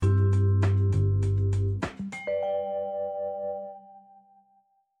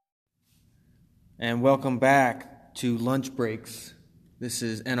And welcome back to Lunch Breaks. This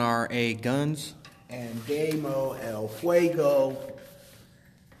is NRA Guns. And Demo El Fuego.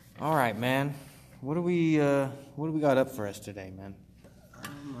 All right, man. What do we got up for us today, man?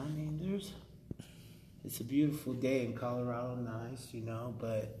 It's a beautiful day in Colorado, nice,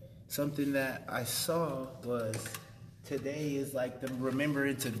 but something that I saw was today is like the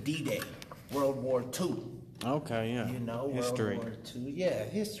remembrance of D-Day, World War II. Okay, yeah. History. World War II. Yeah,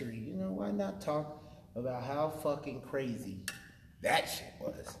 history. Why not talk about how fucking crazy that shit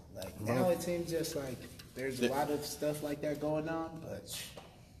was? Like, now it seems just like there's a lot of stuff like that going on, but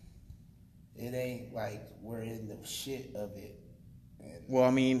it ain't like we're in the shit of it. And well,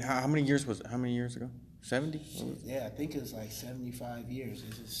 I mean, how many years was it? How many years ago? 70? Yeah, I think it was like 75 years.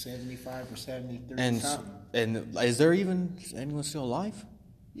 Is it 75 or 73 something? And is there even anyone still alive?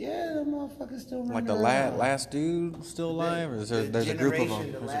 Yeah, the motherfuckers still running like the last dude still alive, or is there's a group of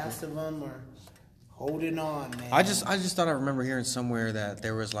them? The last of them are holding on, man. I just thought I remember hearing somewhere that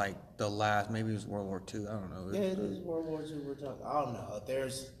there was like the last, maybe it was World War II. I don't know. Yeah, it is World War II. We're talking. I don't know.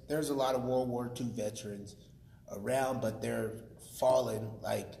 There's a lot of World War II veterans around, but they're falling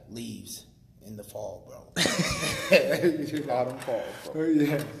like leaves in the fall, bro. Autumn fall, bro.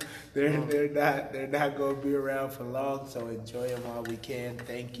 Yeah, they're not going to be around for long. So enjoy them while we can.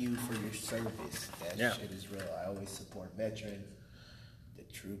 Thank you for your service. That shit is real. I always support veterans. The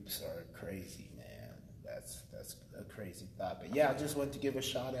troops are crazy, man. That's a crazy thought. But yeah, I just want to give a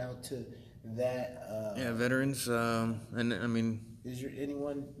shout out to that. Veterans. And I mean, is there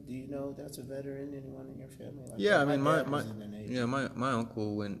anyone? Do you know that's a veteran? Anyone in your family? Like yeah, that? I mean, my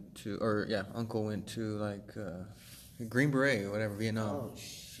uncle went to like Green Beret or whatever, Vietnam. Oh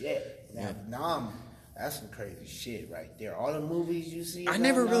shit! Now Vietnam, that's some crazy shit right there. All the movies you see. I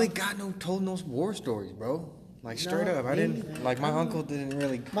never really got told no war stories, bro. Like straight up, I didn't. Like my uncle didn't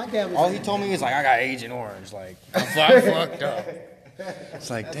really. My dad was. All he told me is like, I got Agent Orange. Like I'm fucked up. It's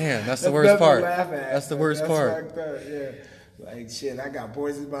like, damn, that's the worst part. That's the worst part. Fucked up, yeah. Like shit, I got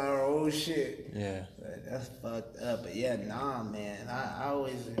poisoned by our old shit. Yeah. That's fucked up. But yeah, man. I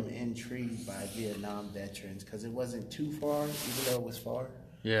always am intrigued by Vietnam veterans because it wasn't too far, even though it was far.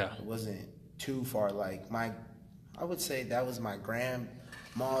 Yeah. It wasn't too far. Like I would say that was my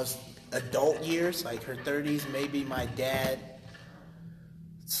grandma's adult years, like her 30s. Maybe my dad,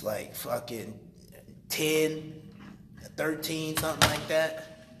 it's like fucking 10, 13, something like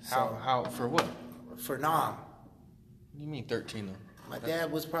that. How for what? For Nam. What do you mean 13 though? My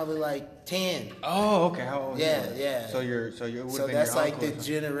dad was probably like 10. Oh, okay. How old? Yeah. So that's like the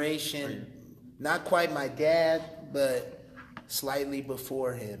generation, not quite my dad, but slightly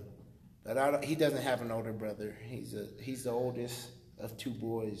before him. But he doesn't have an older brother. He's the oldest of two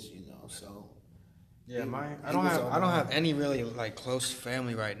boys, So yeah, I don't have any really like close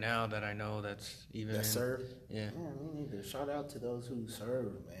family right now that I know that's even that serve. Yeah, me neither. Shout out to those who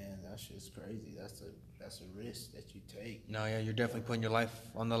serve, man. That shit's crazy. That's a risk that you take. No, yeah, you're definitely putting your life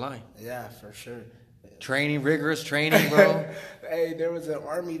on the line. Yeah, for sure. Rigorous training, bro. Hey, there was an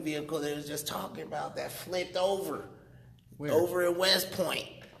army vehicle that was just talking about that flipped over. Where? Over at West Point.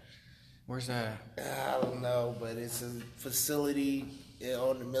 Where's that? I don't know, but it's a facility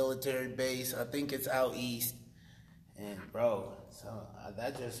on the military base. I think it's out east. And bro, so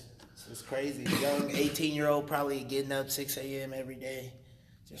it's crazy. Young 18-year-old probably getting up 6 a.m. every day.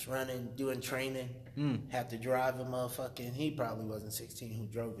 Just running, doing training. Have to drive a motherfucking. He probably wasn't 16 who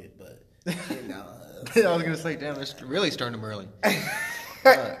drove it, but I was gonna say, damn, it's really starting him early.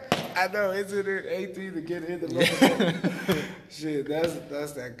 I know, isn't it 18 to get in the motherfucker? Shit,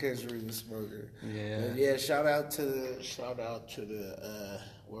 that's that country was smoking. Yeah. But yeah, shout out to the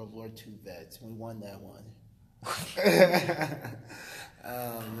World War II vets. We won that one.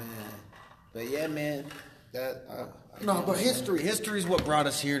 Oh man. But yeah, man. But history is what brought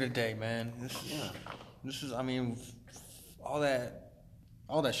us here today, man. This is, I mean, all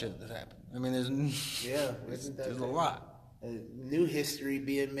that shit that happened. I mean, there's a lot. New history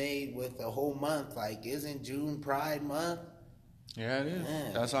being made with a whole month. Like, isn't June Pride Month? Yeah, it is.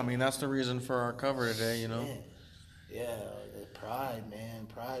 Man. That's the reason for our cover today, Yeah, the pride, man.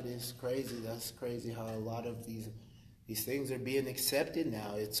 Pride is crazy. That's crazy how a lot of these things are being accepted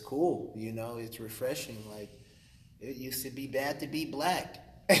now. It's cool, it's refreshing. Like, it used to be bad to be black.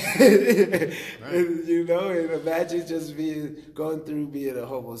 Right. And imagine just going through being a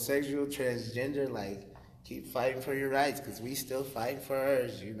homosexual, transgender, like, keep fighting for your rights because we still fighting for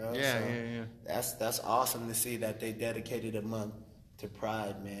ours, Yeah. That's awesome to see that they dedicated a month to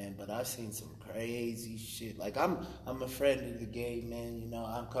Pride, man. But I've seen some crazy shit. Like, I'm a friend of the gay man,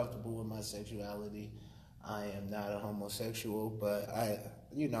 I'm comfortable with my sexuality. I am not a homosexual, but I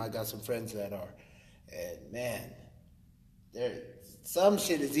got some friends that are. And man, some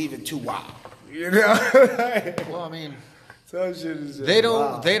shit is even too wild. You know? Well, I mean, some shit is just they don't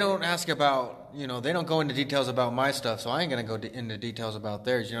wild. they don't ask about, you know, they don't go into details about my stuff, so I ain't gonna go into details about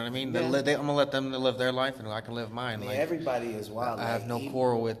theirs. You know what I mean? Yeah. I'm gonna let them live their life, and I can live mine. I mean, like, everybody is wild. I have no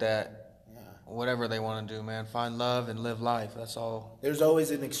quarrel with that. Whatever they want to do, man. Find love and live life. That's all. There's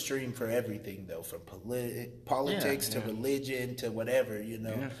always an extreme for everything, though, from politics to religion to whatever, you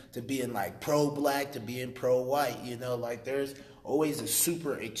know, to being like pro-black to being pro-white, you know, like there's always a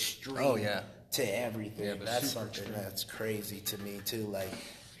super extreme to everything. Yeah, that's something that's crazy to me, too. Like,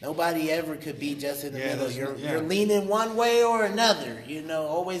 nobody ever could be just in the middle. You're leaning one way or another, you know,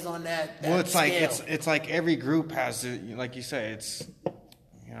 always on that well, it's scale. like it's like every group has it, like you say, it's,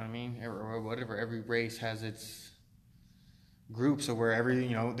 you know what I mean? Every race has its groups of where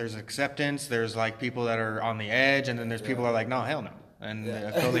there's acceptance, there's like people that are on the edge, and then there's people that are like, no, hell no. And they're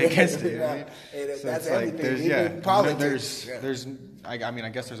totally against it. You know what I mean? So that's it's like, everything. Politics. I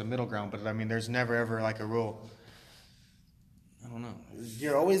guess there's a middle ground, but I mean, there's never ever like a rule. I don't know.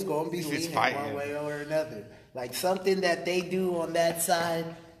 You're always going to be leaning one way or another. Like something that they do on that side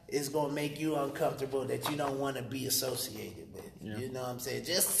is going to make you uncomfortable that you don't want to be associated with. Yeah. You know what I'm saying?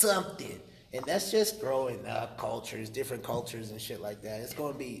 Just something. And that's just growing up, different cultures and shit like that. It's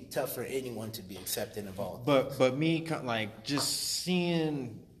going to be tough for anyone to be accepting of all things. But me, like, just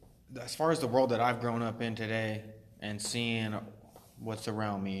seeing, as far as the world that I've grown up in today and seeing what's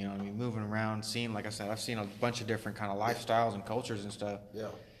around me, you know what I mean, moving around, seeing, like I said, I've seen a bunch of different kind of lifestyles and cultures and stuff. Yeah.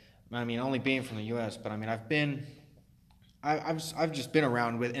 I mean, only being from the U.S., but I mean, I've just been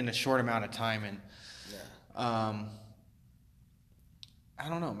around within a short amount of time, and I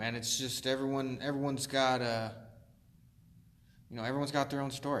don't know, man. It's just everyone's got everyone's got their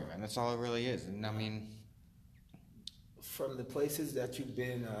own story, man. That's all it really is. And I mean, from the places that you've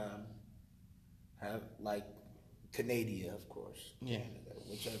been, have like Canada, of course, Canada,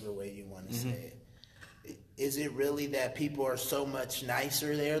 whichever way you want to say it. Is it really that people are so much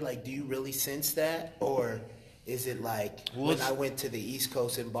nicer there? Like, do you really sense that, or is it like when I went to the East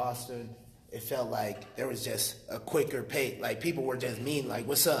Coast in Boston? It felt like there was just a quicker pace. Like, people were just mean, like,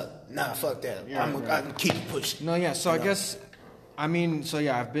 what's up? Nah, fuck that. I'm going to keep pushing. No, yeah, so I guess, I've been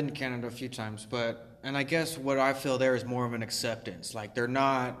to Canada a few times, and I guess what I feel there is more of an acceptance. Like, they're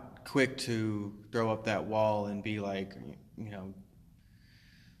not quick to throw up that wall and be like, you know,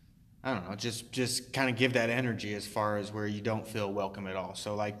 I don't know, just kind of give that energy as far as where you don't feel welcome at all.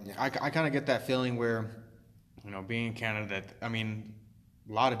 So, like, I kind of get that feeling where, you know, being in Canada, that, I mean,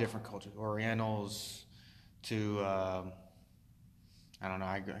 a lot of different cultures, Orientals to, I don't know,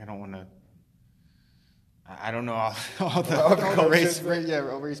 I don't want to, I don't know all the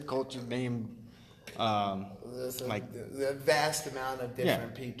race culture name, like the vast amount of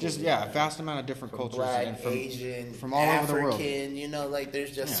different people. A vast amount of different cultures. Black, and from Asian, from all African, over the world. you know, like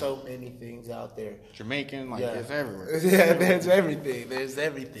there's just so many things out there. Jamaican, it's everywhere. Yeah, there's everything. There's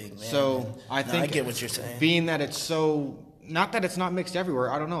everything, man. So I think I get what you're saying. Being that it's so, not that it's not mixed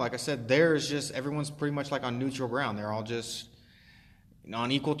everywhere. I don't know. Like I said, there's just, everyone's pretty much like on neutral ground. They're all just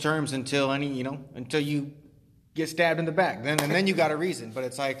on equal terms until you get stabbed in the back. Then you got a reason. But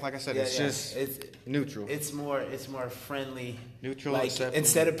it's like I said, it's neutral. It's more friendly. Neutral. Like,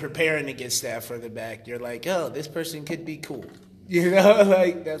 instead of preparing to get stabbed from the back, you're like, oh, this person could be cool. You know,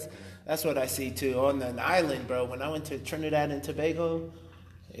 like that's what I see too on an island, bro. When I went to Trinidad and Tobago,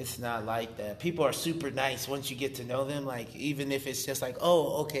 it's not like that. People are super nice once you get to know them. Like, even if it's just like,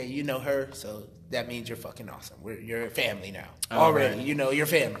 oh, okay, you know her, so that means you're fucking awesome. You're a family now. Already, right. You know, you're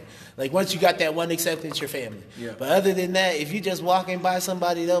family. Like, once you got that one acceptance, you're family. Yeah. But other than that, if you just walking by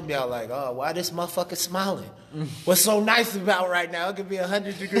somebody, they'll be all like, oh, why this motherfucker smiling? What's so nice about right now? It could be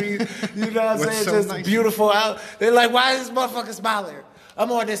 100 degrees. You know what I'm saying? So just nice? Beautiful out. They're like, why is this motherfucker smiling?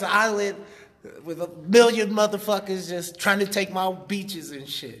 I'm on this island with a million motherfuckers just trying to take my beaches and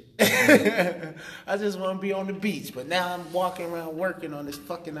shit. I just want to be on the beach. But now I'm walking around working on this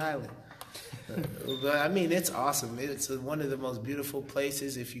fucking island. But I mean, it's awesome. It's one of the most beautiful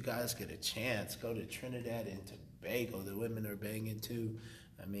places. If you guys get a chance, go to Trinidad and Tobago. The women are banging too.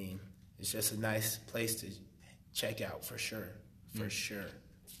 I mean, it's just a nice place to check out for sure. For sure.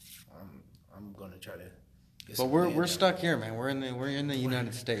 I'm gonna try to. But we're stuck here, man. We're in the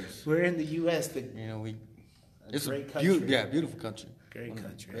United States. We're in the U.S. It's a great country. Beautiful country. Great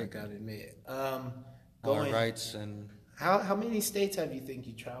country. I gotta admit. All our rights and. How many states have you think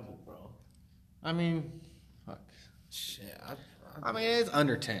you traveled, bro? I mean, fuck. Shit. I mean, it's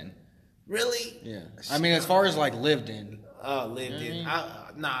under 10. Really? Yeah. I mean, as far as like lived in. Oh, lived in.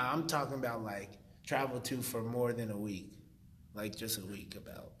 I'm talking about like traveled to for more than a week. Like just a week,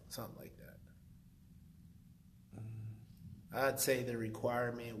 about something like that. I'd say the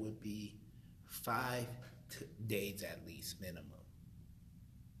requirement would be 5 days at least minimum.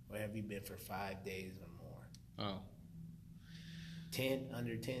 Where have you been for 5 days or more? Oh. 10,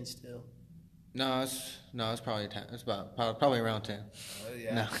 under 10 still? No, it's probably 10. It's about probably around 10. Oh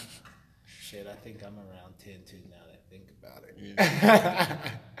yeah. No. Shit, I think I'm around 10 too now that I think about it. Yeah.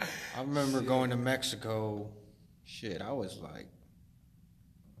 I remember going to Mexico. Shit, I was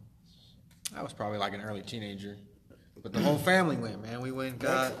probably like an early teenager. But the whole family went, man. We went and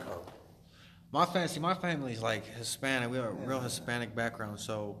got Mexico. my family's like Hispanic. We have a real Hispanic background,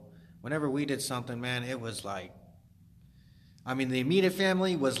 so whenever we did something, man, it was like, I mean, the immediate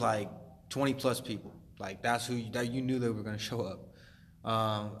family was like 20 plus people. Like that you knew they were gonna show up.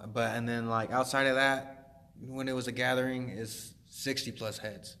 And then like outside of that, when it was a gathering, it's 60 plus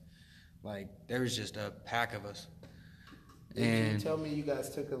heads. Like there was just a pack of us. Did you tell me you guys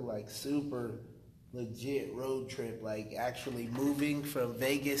took a like super legit road trip, like actually moving from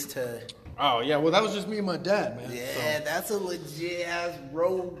Vegas to? Oh yeah, well that was just me and my dad, man. Yeah, so. That's a legit ass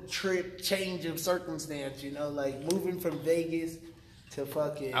road trip change of circumstance. You know, like moving from Vegas to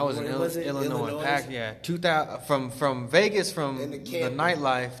fucking. I was in Illinois. Pack, yeah, 2000 from Vegas from the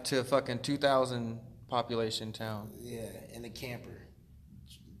nightlife to fucking 2,000 population town. Yeah, in a camper.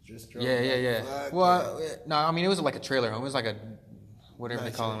 Just yeah. Well, no, I mean it was like a trailer home. It was like a whatever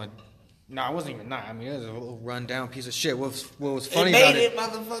they call them. No, it wasn't even nice. I mean, it was a little rundown piece of shit. What was funny about it?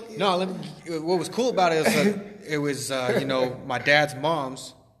 Motherfucker. No, what was cool about it is it was my dad's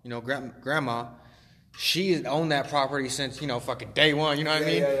mom's, grandma. She owned that property since fucking day one. You know what I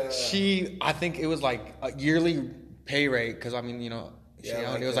mean? Yeah. I think it was like a yearly pay rate because I mean she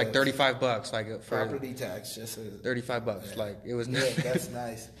owned, it was like $35 like for property tax, just $35 like it was. Yeah, that's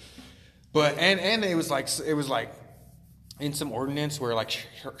nice. But and it was like in some ordinance where like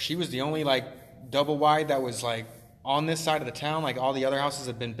she was the only like double wide that was like on this side of the town. Like all the other houses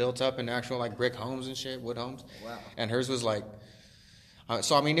had been built up in actual like brick homes and shit, wood homes. Wow. And hers was like,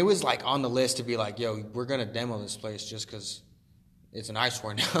 so I mean it was like on the list to be like, yo, we're gonna demo this place just because it's an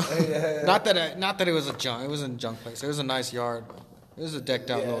eyesore now. Yeah. Not that it was a junk. It wasn't a junk place. It was a nice yard. It was a decked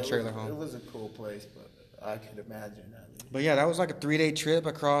out little trailer home. It was a cool place, but I could imagine that. But yeah, that was like a 3-day trip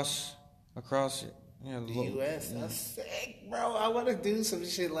across. The U.S. That's sick, bro. I want to do some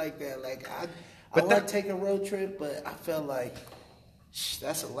shit like that. Like I want to take a road trip, but I felt like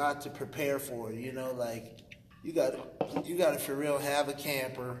that's a lot to prepare for. Like you got to for real have a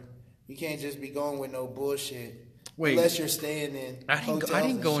camper. You can't just be going with no bullshit. Wait, unless you're staying in. I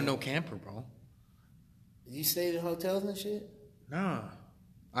didn't go in no camper, bro. You stayed in hotels and shit? Nah,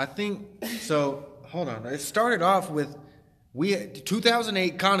 I think so. Hold on. It started off with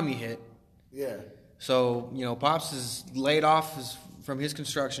 2008 economy hit. Yeah. So, Pops is laid off from his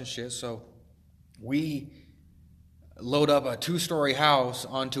construction shit. So we load up a 2-story house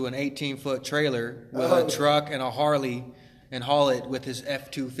onto an 18-foot trailer with a truck and a Harley and haul it with his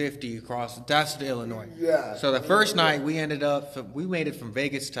F-250 across. That's to Illinois. Yeah. So the first night we made it from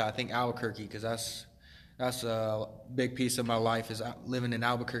Vegas to, I think, Albuquerque because that's a big piece of my life is living in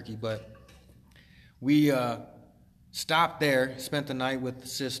Albuquerque. But we stopped there, spent the night with the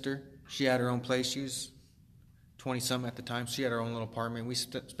sister. She had her own place. She was 20-something at the time. She had her own little apartment. We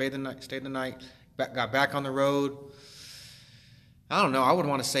stayed the night, got back on the road. I don't know. I would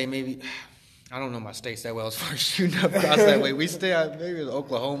want to say maybe, I don't know my states that well as far as shooting up across that way. We stayed at maybe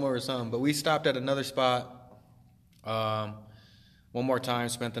Oklahoma or something, but we stopped at another spot. One more time,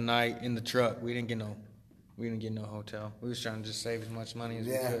 spent the night in the truck. We didn't get no hotel. We was trying to just save as much money as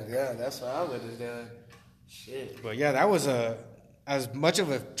we could. Yeah, that's what I would have done. Shit. But yeah, that was as much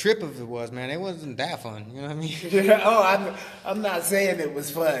of a trip as it was, man. It wasn't that fun. You know what I mean? I'm not saying it was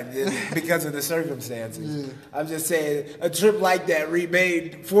fun because of the circumstances. Yeah. I'm just saying a trip like that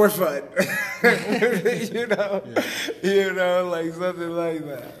remade for fun. Like something like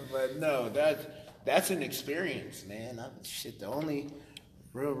that. But no, that's an experience, man. The only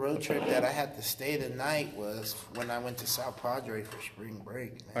real road trip that I had to stay the night was when I went to South Padre for spring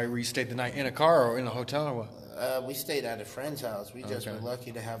break. Man. Right, you stayed the night in a car or in a hotel or what? We stayed at a friend's house. We just were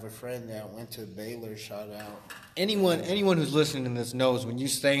lucky to have a friend that went to Baylor. Shout out. Anyone who's listening to this knows when you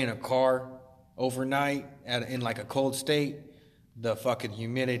stay in a car overnight in like a cold state, the fucking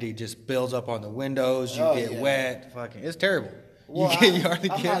humidity just builds up on the windows. You get wet. Fucking, it's terrible. Well,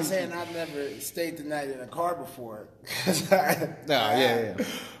 I'm not saying I've never stayed the night in a car before. Yeah.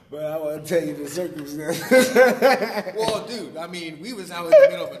 But I want to tell you the circumstances. Well, dude, I mean, we was out in the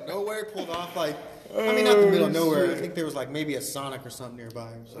middle of nowhere, pulled off like, I mean, not the middle of nowhere. I think there was like maybe a Sonic or something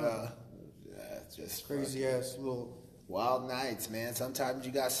nearby. So. Just crazy ass little Wild nights, man. Sometimes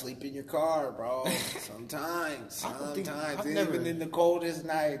you got to sleep in your car, bro. Sometimes. Even in the coldest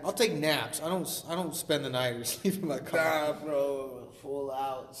nights. I'll take naps. I don't spend the night or sleep in my car. Nah, bro. Full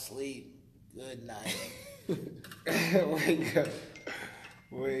out sleep. Good night.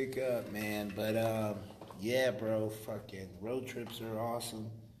 Wake up, man. But yeah, bro. Fucking road trips are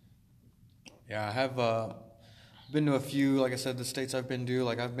awesome. Yeah, I have been to a few. Like I said, the states I've been to.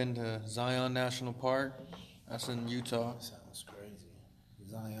 Like I've been to Zion National Park. That's in Utah. Sounds crazy.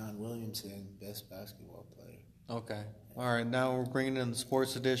 Zion Williamson, best basketball player. Okay. All right. Now we're bringing in the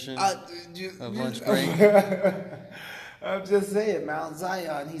sports edition of Lunch Break. I'm just saying, Mount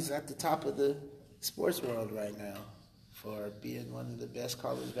Zion, he's at the top of the sports world right now for being one of the best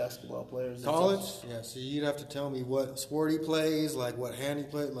college basketball players. College? Yeah, so you'd have to tell me what sport he plays, like what hand he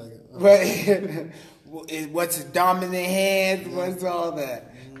plays. Like, right. What's his dominant hand? What's all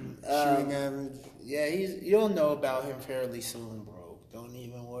that? Shooting average. Yeah, you'll know about him fairly soon, bro. Don't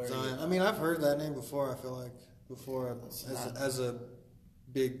even worry. Zion. I mean, I've heard that name before. I feel like as a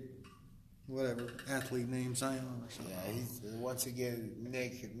big whatever athlete named Zion or something. Yeah, he's once again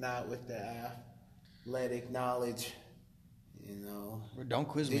Nick, not with the athletic knowledge. You know. Don't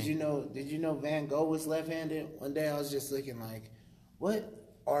quiz me. Did you know Van Gogh was left-handed? One day I was just looking like, what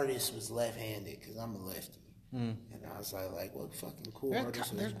artist was left-handed? Because I'm a lefty. And I was like, what fucking cool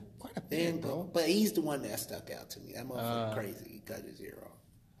artist was quite a bit, bro. But he's the one that stuck out to me. That motherfucker crazy. He cut his ear off.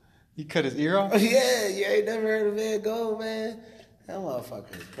 He cut his ear off? Yeah, you ain't never heard of Van Gogh, man. That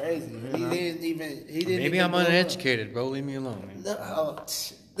motherfucker is crazy. He didn't. Maybe I'm uneducated, bro. Leave me alone, man. No,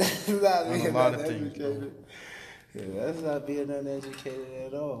 that's not being a lot of things, bro. Yeah, that's not being uneducated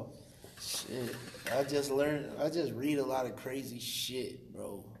at all. Shit, I just read a lot of crazy shit,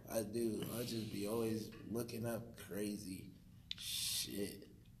 bro. I do. I just be always looking up crazy shit.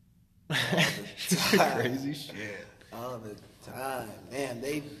 All the time. Crazy shit. All the time. Man,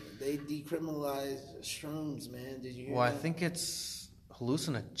 they decriminalized shrooms, man. Did you hear Well, that? I think it's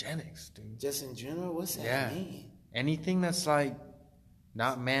hallucinogenics, dude. Just in general? What's that mean? Anything that's like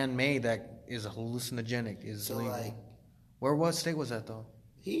not man-made that is a hallucinogenic is legal. Like, what state was that though?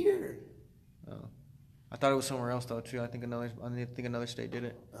 Here. Oh. I thought it was somewhere else though too. I think another state did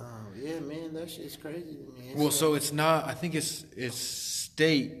it. Oh yeah, man, that shit's crazy to me. Well, so it's not. I think it's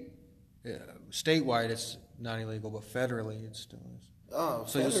statewide. It's not illegal, but federally it still is. Oh,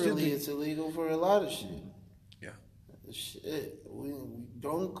 so federally it's illegal for a lot of shit. Yeah. Shit, we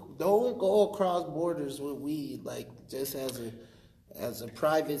don't go across borders with weed like just as a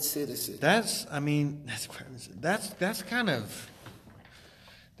private citizen. That's kind of.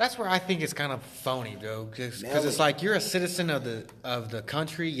 That's where I think it's kind of phony, though, because it's like you're a citizen of the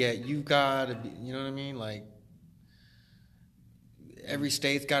country, yet you gotta be, you know what I mean? Like every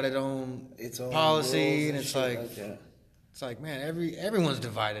state's got its own policy, and it's like man, everyone's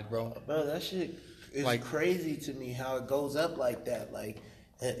divided, bro. Bro, that shit is like crazy to me how it goes up like that. Like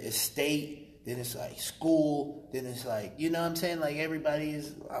it's state, then it's like school, then it's like, you know what I'm saying? Like everybody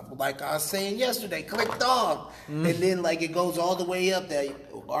is, like I was saying yesterday, click dog. And then like it goes all the way up that,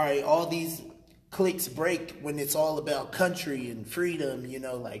 all right, all these clicks break when it's all about country and freedom, you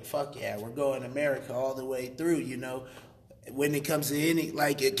know, like fuck yeah, we're going America all the way through, you know, when it comes to any,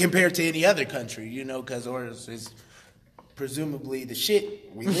 like compared to any other country, you know, because ours is presumably the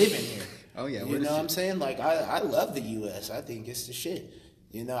shit we live in here. Oh yeah. You know what I'm saying? Like I love the U.S. I think it's the shit.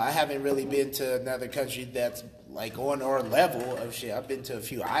 You know, I haven't really been to another country that's like on our level of shit. I've been to a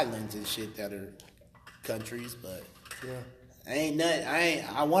few islands and shit that are countries, but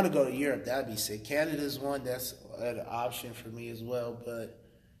I want to go to Europe. That'd be sick. Canada's one that's an option for me as well, but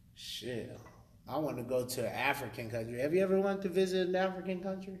shit, I want to go to an African country. Have you ever wanted to visit an African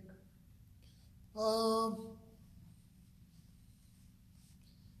country?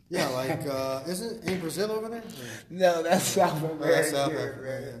 Yeah, like isn't Brazil over there? No, that's South America. That's South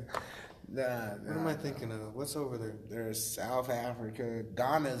Africa. Nah. What am I thinking of? What's over there? There's South Africa.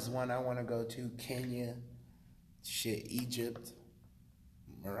 Ghana's one I want to go to. Kenya. Shit, Egypt.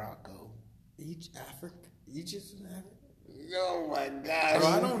 Morocco. Egypt's in Africa? Oh my God. Bro,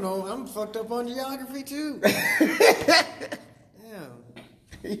 I don't know. I'm fucked up on geography too. Damn.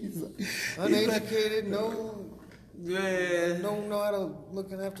 He's uneducated, don't know how to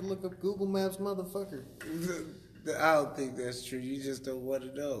have to look up Google Maps, motherfucker. I don't think that's true. You just don't want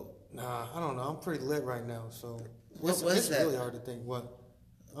to know. Nah, I don't know. I'm pretty lit right now, so what's it's that? really hard to think. What?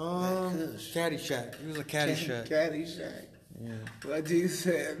 Caddyshack. It was a Caddyshack. Caddyshack. Yeah. What you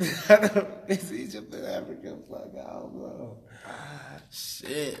said? It's Egypt and Africa. Fuck, I don't know.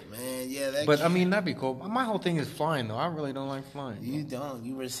 Shit, man. Yeah, but I mean, that'd be cool. My whole thing is flying, though. I really don't like flying. You don't.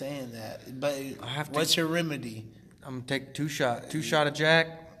 You were saying that, but what's your remedy? I'm gonna take two shot of Jack.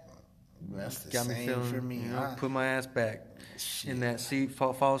 That's the Got me same feeling, for me. you know, put my ass back in that seat,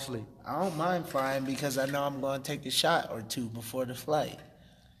 fall asleep. I don't mind flying because I know I'm going to take a shot or two before the flight.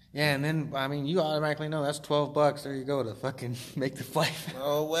 Yeah, and then, I mean, you automatically know that's $12. There you go to fucking make the flight.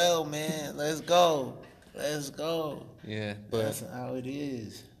 Oh, well, man. Let's go. Yeah, but that's how it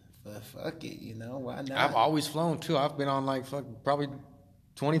is. But fuck it, you know, why not? I've always flown, too. I've been on, like, probably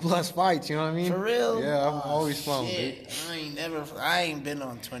 20-plus flights, you know what I mean? For real? Yeah, I've always flown, shit. dude. I ain't been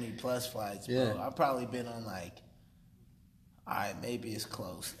on 20-plus flights, bro. Yeah. I've probably been on, like, all right, maybe it's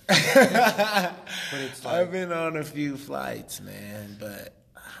close. But it's like, I've been on a few flights, man, but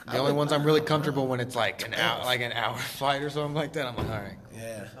the only ones I'm really comfortable when it's like an hour flight or something like that. I'm like, all right.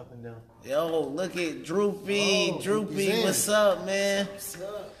 Yeah. Up and down. Yo, look at Droopy. Droopy, what's up, man? What's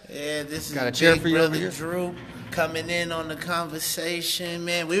up? Yeah, this is Got a chair Big for you Brother over here? Droop coming in on the conversation,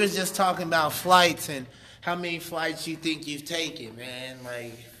 man. We was just talking about flights and how many flights you think you've taken, man.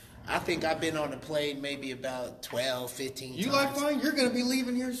 Like, I think I've been on a plane maybe about 12, 15 times. You like flying? You're gonna be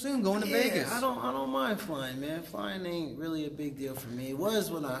leaving here soon, going to Vegas. I don't mind flying, man. Flying ain't really a big deal for me. It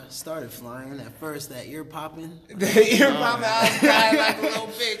was when I started flying. At first, that ear popping. The ear popping, I was crying like a little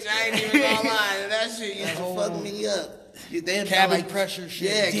bitch. I ain't even gonna lie. That shit used to fuck me up. They Cabin like, pressure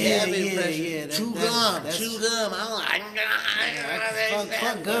shit. Yeah, cabin yeah, pressure. yeah, Chew gum. I'm like,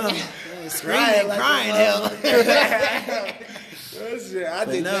 Fuck gum. Crying Screaming, like crying, a hell. I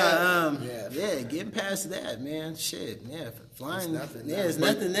But did that. yeah, getting past that, man. Shit, yeah, flying. It's nothing It's now.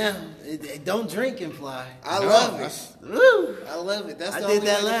 nothing now. Don't drink and fly. I love it. Woo! I love it. That's I the did only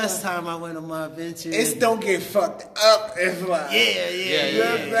that way to last fly. time I went on my adventure. It's don't get fucked up and fly.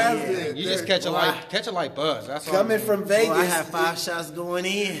 That's it. You just catch a light buzz. That's all. Coming from Vegas. Well, I had 5 shots going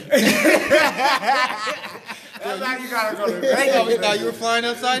in. That's how you gotta go to We thought you were flying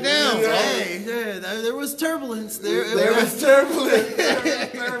upside down. Hey, there was turbulence. There was turbulence.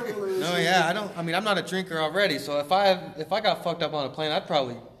 No, yeah, I'm not a drinker already, so if I got fucked up on a plane, I'd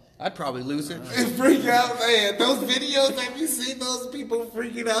probably lose it. Freak out, man. Those videos, have you seen those people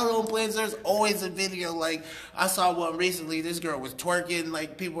freaking out on planes? There's always a video. Like, I saw one recently. This girl was twerking.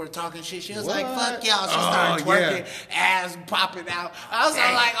 Like, people were talking shit. She was like, fuck y'all. She started twerking, ass popping out. I was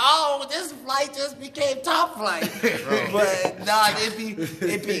like, oh, this flight just became top flight. But, nah, it'd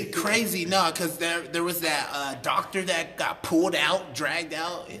be crazy. Nah, because there was that doctor that got pulled out, dragged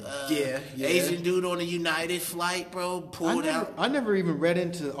out. Asian dude on a United flight, bro, pulled out. I never even read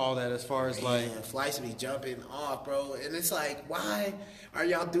into all that as far as like flights be jumping off, bro, and it's like, why are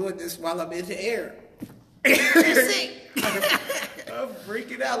y'all doing this while I'm in the air? I'm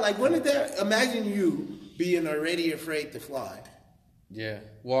freaking out. Like, when did that? Imagine you being already afraid to fly. yeah.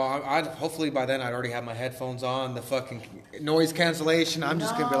 Well, I'd hopefully by then I'd already have my headphones on, the fucking noise cancellation. I'm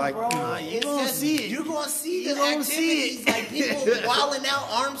just gonna be like, you gonna see it. You're gonna see You the gonna activities, see it. like people wilding out,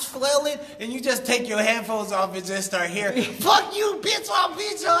 arms flailing, and you just take your headphones off and just start hearing, "Fuck you, bitch! I'll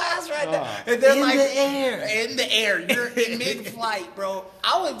beat your ass right now." And they're In like, the air. in the air. You're in mid-flight, bro.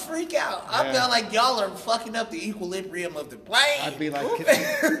 I would freak out. I feel like y'all are fucking up the equilibrium of the plane. I'd be like, You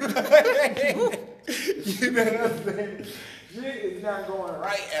know what I'm saying? Shit is not going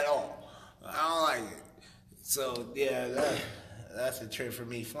right at all. I don't like it. So, yeah, that's a trip for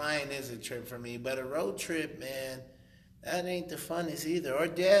me. Flying is a trip for me. But a road trip, man, that ain't the funnest either. Our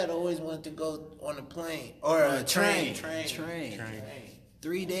dad always wanted to go on a plane. Or a train.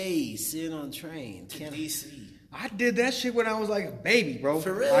 3 days sitting on a train To D.C. I did that shit when I was like a baby, bro.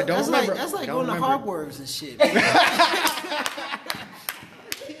 For real? I don't remember. That's like don't going to remember. Hogwarts and shit.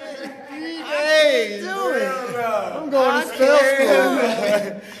 Hey, I'm going to spell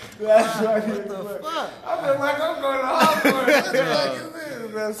school. What the fuck? I feel like I'm going to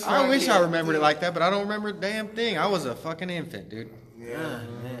Hogwarts. I wish I remembered it like that, but I don't remember a damn thing. I was a fucking infant, dude. Yeah,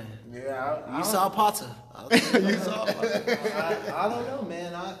 You saw Potter. you saw. I don't know,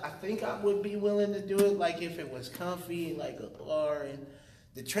 man. I think I would be willing to do it, like if it was comfy, like a bar, and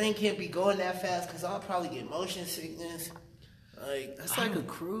the train can't be going that fast because I'll probably get motion sickness. Like That's like a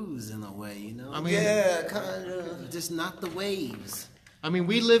cruise in a way, you know? I mean, yeah, kind of. Just not the waves. I mean,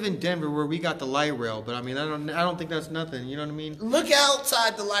 we live in Denver where we got the light rail, but I mean, I don't think that's nothing. You know what I mean? Look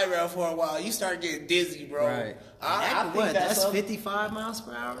outside the light rail for a while. You start getting dizzy, bro. Right. I think What? That's up- 55 miles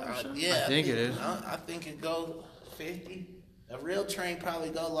per hour or something? Yeah, I think it is. I think it go 50. A real train probably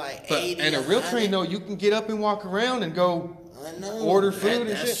go like But 80. and a real 100. train though, you can get up and walk around and go I know. order food and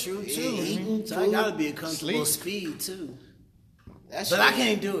That's shit. true, too. Eating So I food, gotta be a comfortable sleep. speed, too. That But shit- I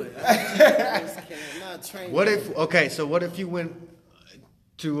can't do it. I'm not trained. What if? Okay, so what if you went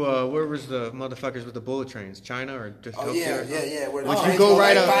where was the motherfuckers with the bullet trains? China or just Oh Tokyo? yeah. Where the Would you trains go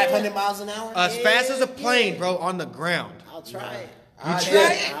right like up 500 miles an hour? as fast as a plane, bro, on the ground? I'll try it.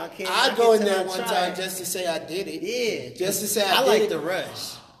 I'd go in there one time just to say I did it. Yeah. Just to say I I did like it. the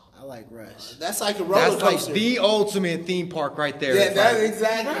rush. I like Rush. That's like a roller That's coaster. like the ultimate theme park right there. Yeah, It's that's like-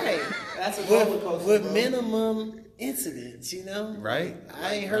 exactly Right. That's a roller coaster. With bro. minimum incidents, you know? Right.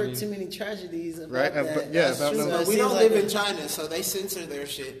 I ain't heard too many tragedies about Right, that. but yeah, That's about true. them. So But it we seems don't like live in China, so they censor their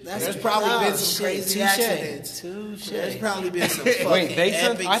shit. There's probably oh, been some shit, crazy touche. accidents. Touche. There's probably been some fucking Wait, they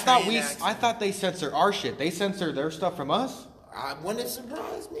epic I thought train I accidents. thought they censor our shit. They censor their stuff from us. Wouldn't it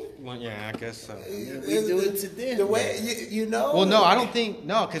surprise me? Well, yeah, I guess so. We do it to them. The way you know. Well, no, I don't think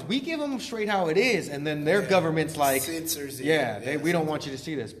because we give them straight how it is, and then their government's like censors it. Yeah, we don't want you to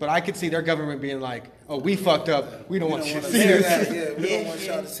see this. But I could see their government being like, "Oh, we fucked up. We don't want you to see Yeah, this." we don't want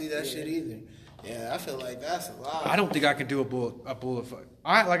y'all to see that shit either. Yeah, I feel like that's a lot. I don't think I could do a bullet fight.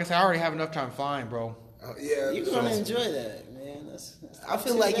 Like I said, I already have enough time flying, bro. Yeah, You're going to enjoy that, man. That's I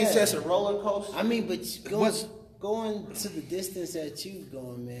feel like it's just a roller coaster. I mean, but going to the distance that you've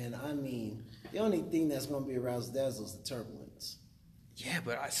gone, man, I mean, the only thing that's going to be aroused dazzle is the turbulence. Yeah,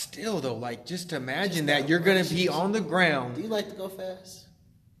 but I still though, like, just imagine that you're gonna be on the ground. Do you like to go fast?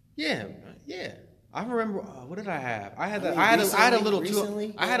 Yeah. I remember what did I have? I had I mean, I had a little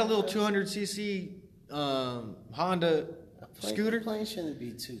recently, I had a little 200cc Honda scooter. Plane shouldn't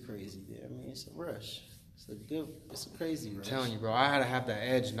be too crazy there. I mean, it's a rush. It's a crazy rush. I'm telling you, bro, I had to have the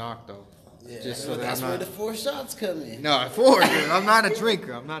edge knocked though. Yeah, Just so that that's I'm where not. the 4 shots come in. No, 4. I'm not a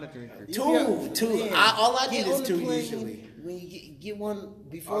drinker. Two. Man, All I get need is on the 2 plane, usually. When you get one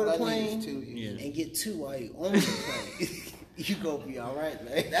before All the I plane need is 2 usually. and get 2 while you on the plane, you gonna be all right,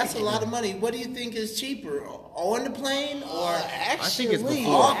 man. That's a lot of money. What do you think is cheaper, on the plane or Actually, think it's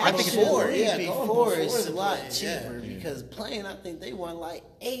before. I think it's before. Yeah, before before it's the a lot plane, cheaper yeah. because plane. I think they want like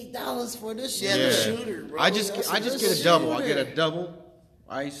 $8 for this Yeah, shit. the shooter, bro. I just That's I a just good get a double. I get a shooter. double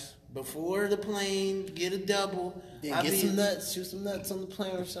ice. Before the plane, get a double. Then get some nuts, shoot some nuts on the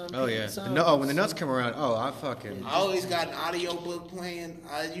plane or something. Oh yeah. Something. No, when the nuts come around, I fucking. I always got an audiobook playing.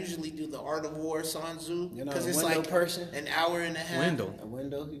 I usually do The Art of War, Sun Tzu, You're not because a it's window like person? an hour and a half. Window. A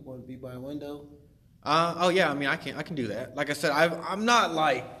window. You want to be by a window? Oh yeah. I mean, I can do that. Like I said, I'm not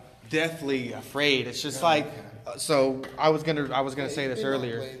like deathly afraid. It's just like. So I was gonna say this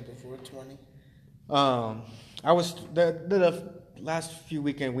earlier. Before 20. I was the last few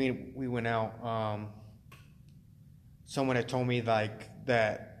weekend we went out. Someone had told me like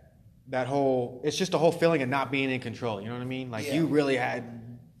that whole it's just a whole feeling of not being in control. You know what I mean? Like you really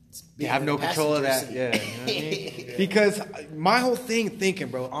you have no control of that. Yeah. You know what I mean? Because my whole thinking,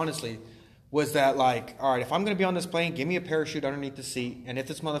 bro, honestly, was that like, all right, if I'm gonna be on this plane, give me a parachute underneath the seat, and if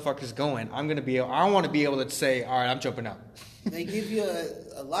this motherfucker's going, I want to be able to say, all right, I'm jumping out. They give you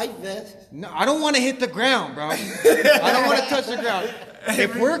a life vest. No, I don't want to hit the ground, bro. I don't want to touch the ground.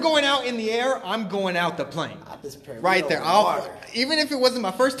 If we're going out in the air, I'm going out the plane. Right there. Even if it wasn't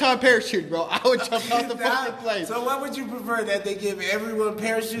my first time parachute, bro, I would jump out the fucking plane. So what would you prefer, that they give everyone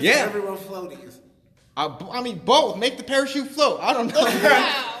parachutes Yeah. or everyone floaties? I mean, both. Make the parachute float. I don't know.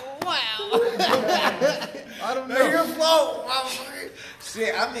 I don't Make know. it float.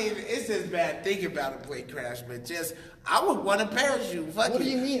 Shit, I mean, it's just bad thinking about a plane crash, but just, I would want a parachute. Fuck What it. do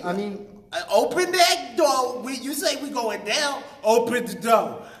you mean? I mean, Open that door. You say we going down, open the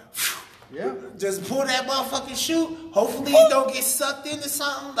door. yeah. Just pull that motherfucking chute. Hopefully it don't get sucked into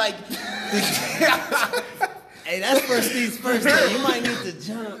something. Like, Hey, that's first things first. Though. You might need to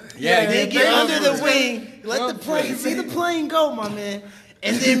jump. Yeah, then get get under jump the wing. Let Jump the plane first. see the plane go, my man,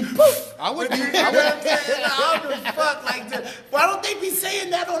 and then poof. I would do. I don't give a fuck. Like, why don't they be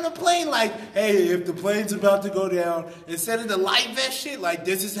saying that on the plane? Like, hey, if the plane's about to go down, instead of the light vest shit, like,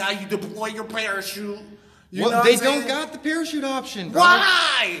 this is how you deploy your parachute. You know Well, what they I'm saying? don't got the parachute option, bro.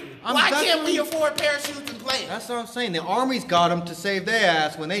 Why? Why that's can't we what- afford parachutes in planes? That's what I'm saying. The Army's got them to save their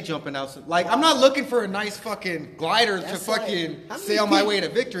ass when they jumping out. Like, I'm not looking for a nice fucking glider to That's like- fucking how many sail my people- way to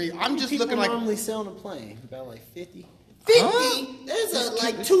victory. I'm just People looking like normally sail on a plane. About like 50. 50? Huh? There's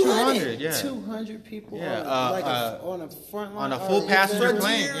like It's 200. yeah. 200 people Yeah, on a front line. on a full passenger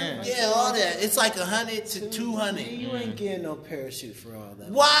plane. Frontier, Yeah. yeah, all that. It's like 100 to 200. You ain't getting no parachute for all that.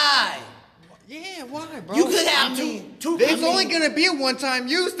 Why? Yeah, why, bro? You could have I mean, two. There's only gonna be a one-time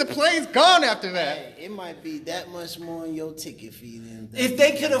use. The plane's gone after that. Hey, it might be that much more in your ticket fee than that. If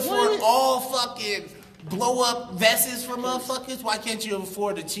they could afford all fucking blow up vests for motherfuckers, why can't you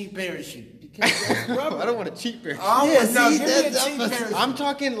afford a cheap parachute? Because that's rubber. I don't want a cheap parachute. Yeah, no, see, give me a that's- cheap parachute. I'm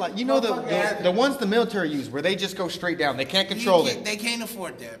talking like you know the ones the military use where they just go straight down. They can't control it. They can't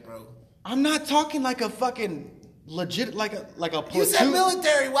afford that, bro. I'm not talking like a fucking legit like a platoon. You said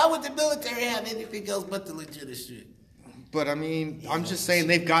military. Why would the military have anything else but the legit shit? But I mean, I'm just saying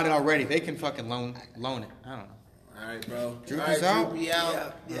they've got it already. They can fucking loan it. I don't know. All right, bro. Droopy's out. Droopy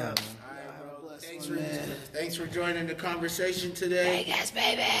out. Yeah. Thanks for joining the conversation today. Vegas,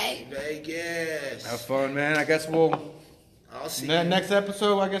 baby. Vegas. Have fun, man. I guess I'll see you. you. Next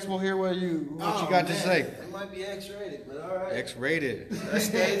episode, I guess we'll hear what you got to say. It might be X-rated, but all right. X-rated.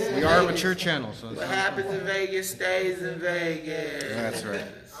 We We are a mature channel, so What happens in Vegas stays in Vegas. that's right.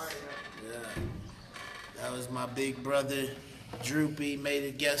 Yeah. That was my big brother, Droopy, made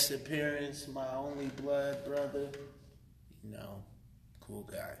a guest appearance. My only blood brother. You know, cool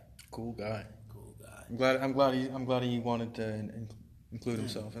guy. Cool guy. Cool guy. I'm glad he wanted to include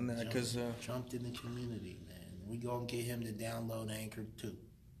himself in that because jumped in the community, man. We gonna get him to download Anchor too.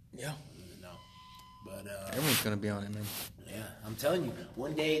 yeah, You know, but everyone's gonna be on it, man. yeah, I'm telling you.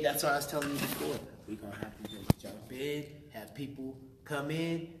 One day, that's what I was telling you before. We gonna have to just jump in, have people come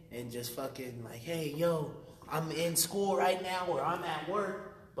in, and just fucking like, hey, yo, I'm in school right now, or I'm at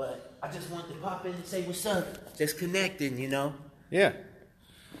work, but I just want to pop in and say what's up. Just connecting, you know. Yeah.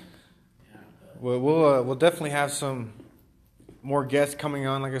 Well, we'll definitely have some more guests coming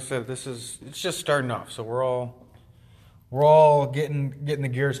on. Like I said, it's just starting off, so we're all getting the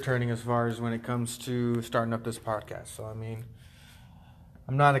gears turning as far as when it comes to starting up this podcast. So I mean,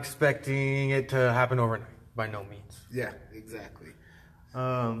 I'm not expecting it to happen overnight by no means. Yeah, exactly.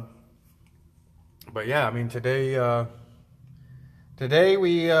 But yeah, I mean today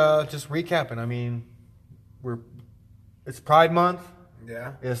we just recapping. I mean, it's Pride Month.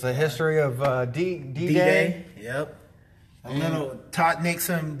 Yeah. It's the history of D-Day. D-Day. Yep. A little taught Nick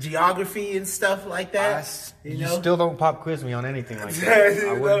some geography and stuff like that. You still don't pop quiz me on anything like that.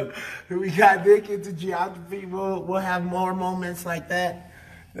 I wouldn't. We got Nick into geography. We'll have more moments like that.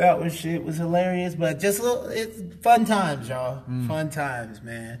 That was hilarious, but just it's fun times, y'all. Fun times,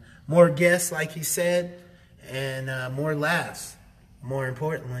 man. More guests, like he said, and more laughs. More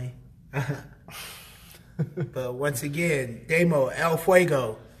importantly. But once again, Demo, El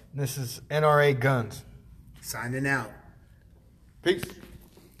Fuego. This is NRA Guns. Signing out. Peace.